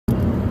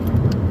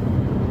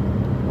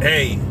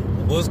Hey,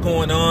 what's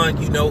going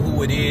on? You know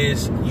who it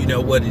is. You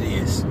know what it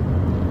is.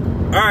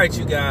 All right,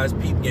 you guys,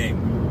 peep game.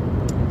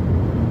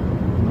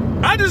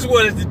 I just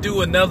wanted to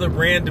do another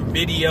random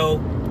video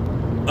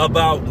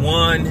about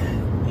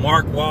one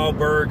Mark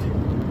Wahlberg.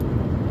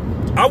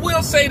 I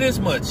will say this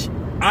much.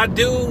 I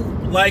do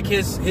like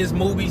his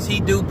movies. He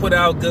do put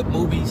out good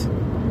movies.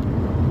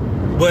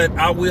 But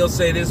I will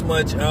say this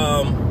much.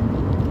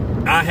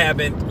 I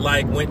haven't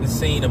went and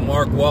seen a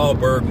Mark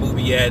Wahlberg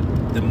movie at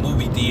the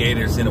movie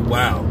theaters in a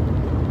while,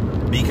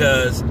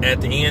 because at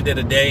the end of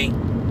the day,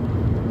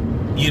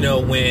 you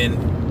know,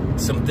 when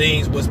some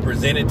things was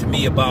presented to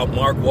me about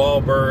Mark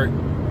Wahlberg,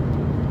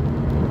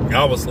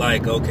 I was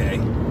like, okay,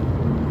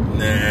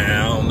 nah,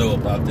 I don't know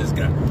about this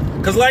guy.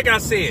 Because like I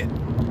said,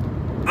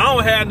 I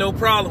don't have no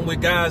problem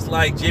with guys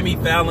like Jimmy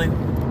Fallon,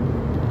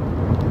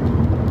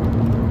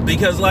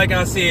 because like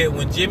I said,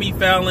 when Jimmy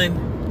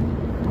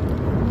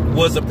Fallon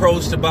was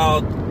approached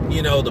about,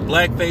 you know, the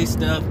blackface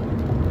stuff,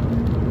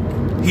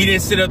 he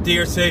didn't sit up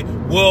there and say,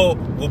 well,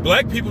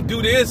 black people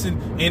do this,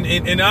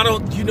 and I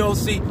don't, you know,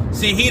 see,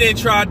 he didn't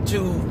try to,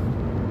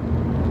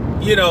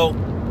 you know,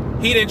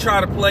 he didn't try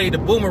to play the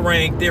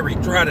boomerang theory,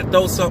 try to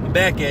throw something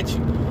back at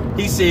you.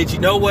 He said, you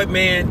know what,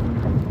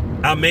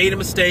 man, I made a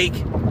mistake.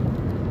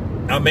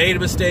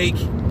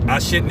 I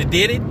shouldn't have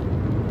did it.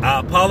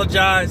 I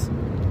apologize.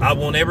 I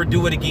won't ever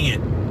do it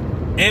again.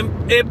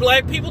 And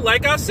black people,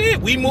 like I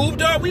said, we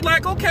moved on. We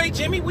like, okay,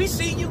 Jimmy, we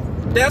see you.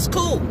 That's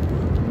cool.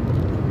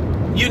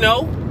 You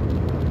know?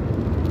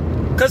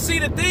 Because, see,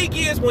 the thing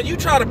is, when you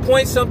try to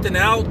point something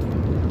out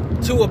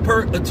to a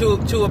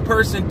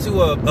person,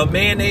 to a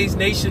Mayonnaise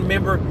Nation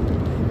member,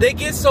 they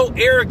get so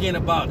arrogant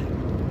about it.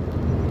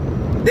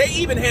 They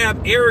even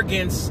have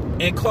arrogance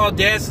and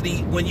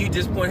audacity when you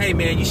just point, hey,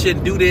 man, you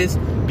shouldn't do this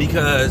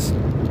because,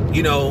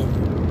 you know,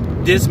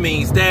 this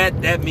means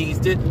that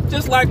means this.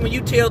 Just like when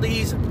you tell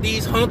these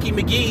hunky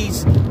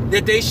McGees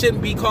that they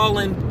shouldn't be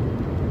calling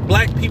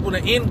black people the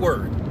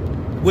N-word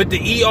with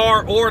the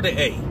ER or the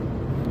A.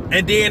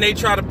 And then they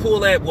try to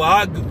pull that,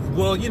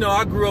 well, you know,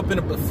 I grew up in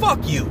a...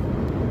 Fuck you.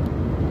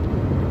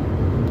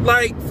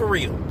 Like, for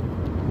real.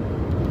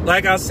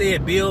 Like I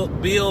said,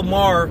 Bill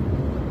Maher,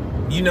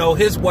 you know,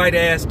 his white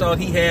ass thought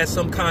he had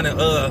some kind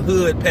of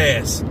hood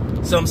pass.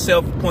 Some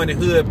self-appointed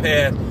hood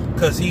pass.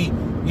 Because he,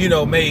 you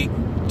know, made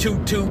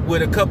toot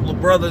with a couple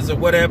of brothers or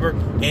whatever,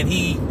 and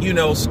he, you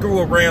know, screw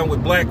around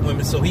with black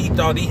women, so he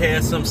thought he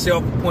had some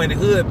self-appointed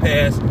hood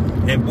pass.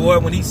 And boy,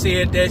 when he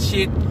said that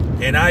shit,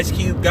 and Ice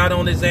Cube got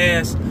on his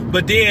ass,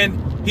 but then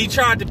he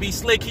tried to be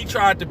slick. He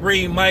tried to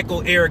bring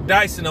Michael Eric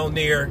Dyson on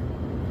there,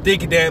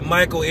 thinking that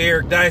Michael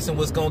Eric Dyson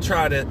was gonna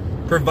try to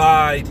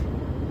provide,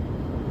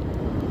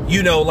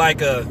 you know,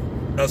 like a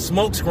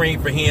smoke screen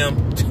for him.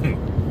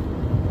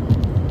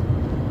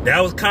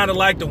 That was kind of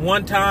like the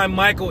one time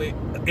Michael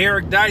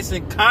Eric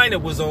Dyson kind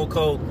of was on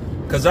code,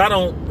 because I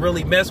don't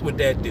really mess with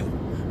that dude.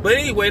 But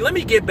anyway, let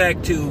me get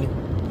back to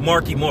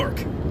Marky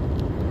Mark.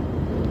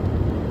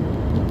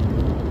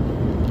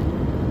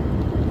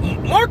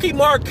 Marky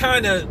Mark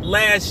kind of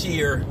last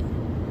year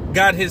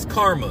got his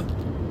karma.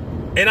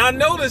 And I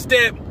noticed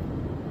that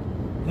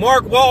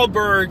Mark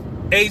Wahlberg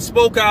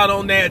spoke out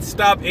on that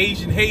Stop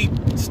Asian Hate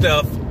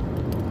stuff.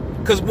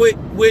 Because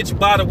which,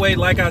 by the way,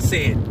 like I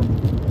said,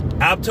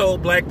 I've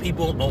told black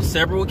people on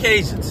several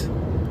occasions,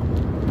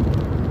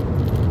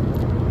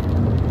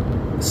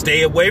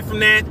 stay away from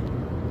that.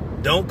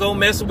 Don't go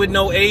messing with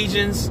no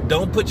Asians.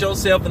 Don't put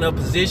yourself in a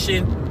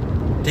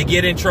position to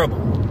get in trouble.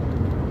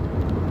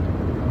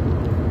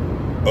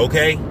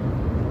 Okay?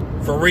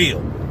 For real.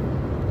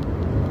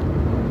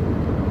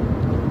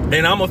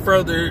 And I'm going to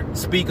further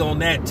speak on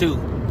that too.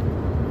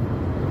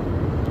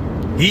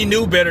 He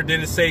knew better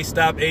than to say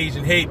stop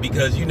Asian hate,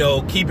 because, you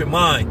know, keep in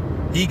mind,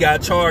 he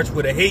got charged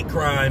with a hate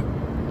crime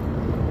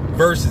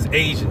versus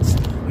Asians.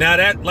 Now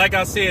that, like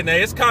I said, now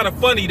it's kind of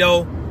funny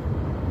though.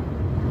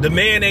 The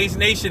Mayonnaise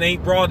Nation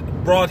ain't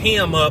brought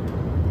him up,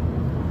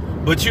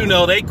 but you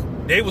know,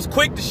 they was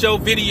quick to show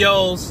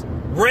videos,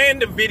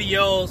 random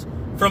videos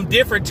from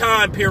different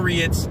time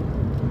periods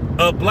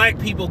of black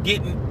people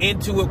getting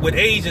into it with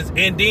Asians.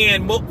 And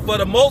then for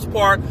the most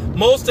part,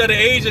 most of the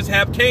Asians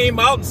have came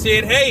out and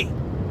said, hey,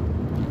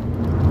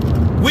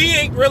 we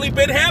ain't really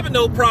been having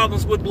no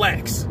problems with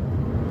blacks.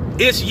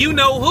 It's you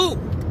know who.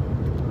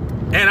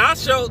 And I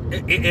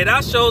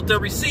showed the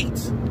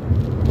receipts.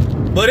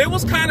 But it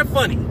was kind of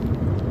funny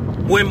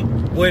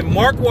when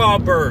Mark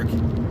Wahlberg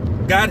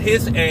got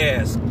his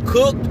ass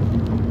cooked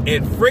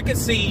and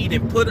fricasseed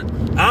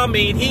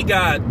and he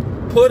got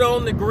put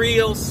on the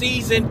grill,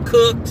 seasoned,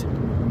 cooked.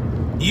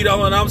 You know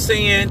what I'm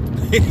saying?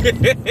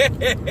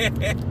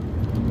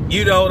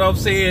 You know what I'm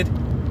saying?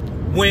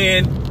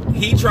 When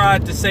he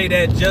tried to say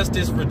that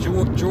justice for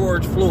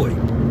George Floyd.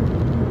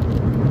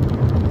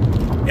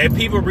 And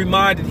people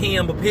reminded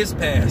him of his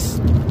past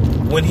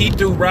when he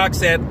threw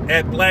rocks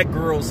at black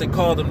girls and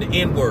called them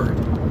the N-word.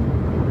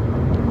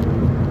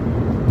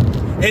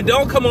 And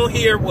don't come on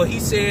here, well, he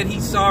said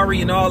he's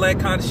sorry and all that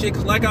kind of shit.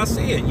 Because like I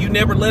said, you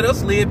never let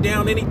us live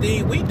down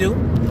anything we do.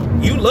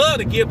 You love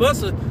to give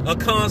us a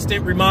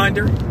constant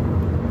reminder,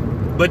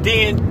 but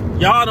then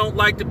y'all don't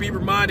like to be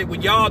reminded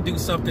when y'all do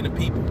something to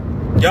people.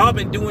 Y'all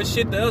been doing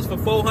shit to us for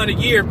 400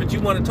 years, but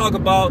you want to talk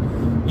about,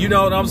 you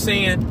know what I'm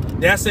saying?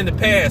 That's in the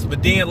past.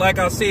 But then, like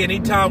I said,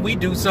 anytime we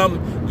do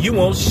something, you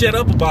won't shut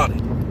up about it.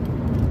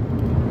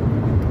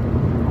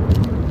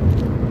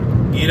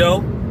 You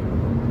know?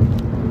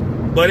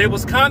 But it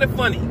was kind of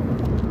funny.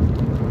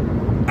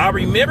 I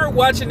remember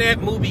watching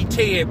that movie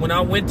Ted when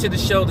I went to the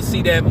show to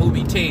see that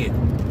movie Ted.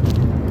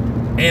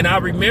 And I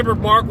remember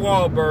Mark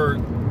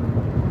Wahlberg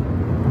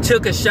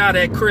took a shot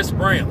at Chris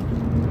Brown.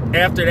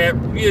 After that,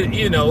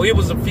 you know, it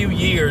was a few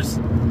years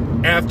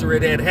after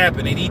it had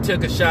happened, and he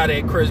took a shot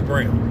at Chris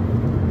Brown.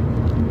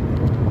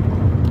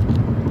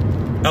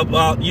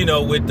 About, you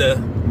know, with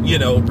the, you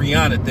know,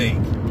 Rihanna thing.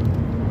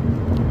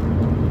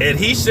 And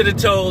he should have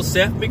told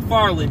Seth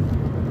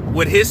MacFarlane,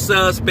 with his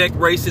suspect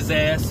racist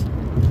ass,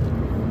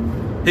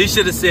 he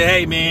should have said,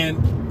 hey,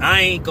 man,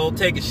 I ain't gonna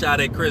take a shot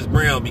at Chris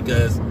Brown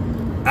because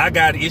I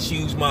got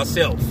issues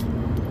myself.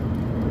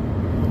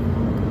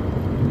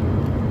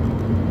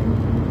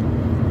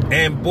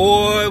 And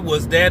boy,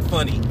 was that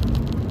funny.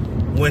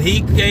 When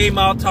he came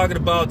out talking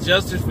about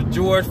justice for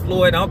George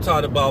Floyd, I'm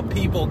talking about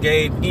people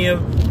gave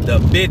him the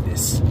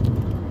business.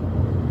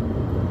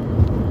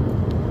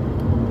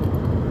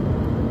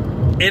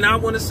 And I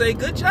want to say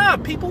good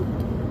job, people,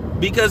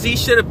 because he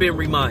should have been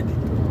reminded.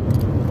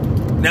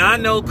 Now, I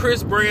know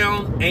Chris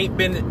Brown ain't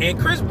been, and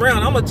Chris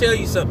Brown, I'm going to tell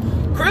you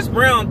something. Chris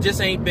Brown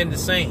just ain't been the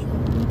same.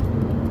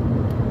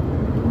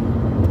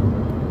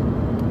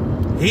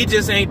 He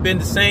just ain't been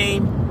the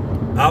same.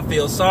 I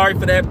feel sorry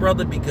for that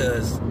brother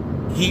because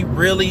he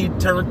really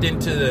turned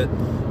into,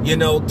 you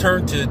know,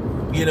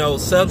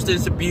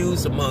 substance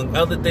abuse among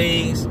other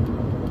things,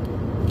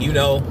 you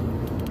know.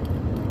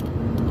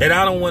 And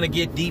I don't want to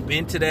get deep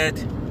into that,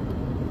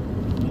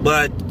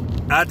 but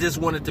I just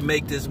wanted to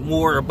make this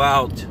more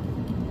about,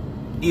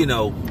 you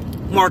know,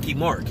 Marky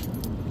Mark.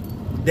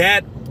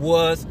 That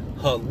was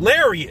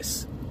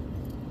hilarious.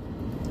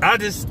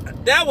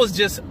 That was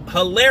just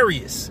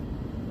hilarious.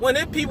 When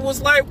them people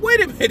was like,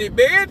 wait a minute,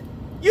 man.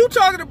 You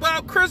talking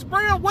about Chris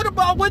Brown? What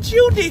about what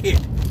you did?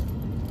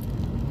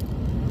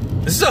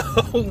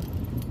 So,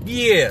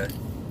 yeah.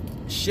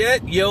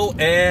 Shut your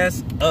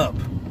ass up.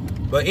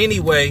 But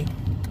anyway,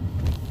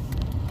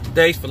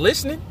 thanks for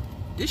listening.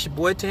 This your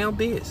boy Town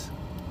Biz.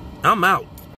 I'm out.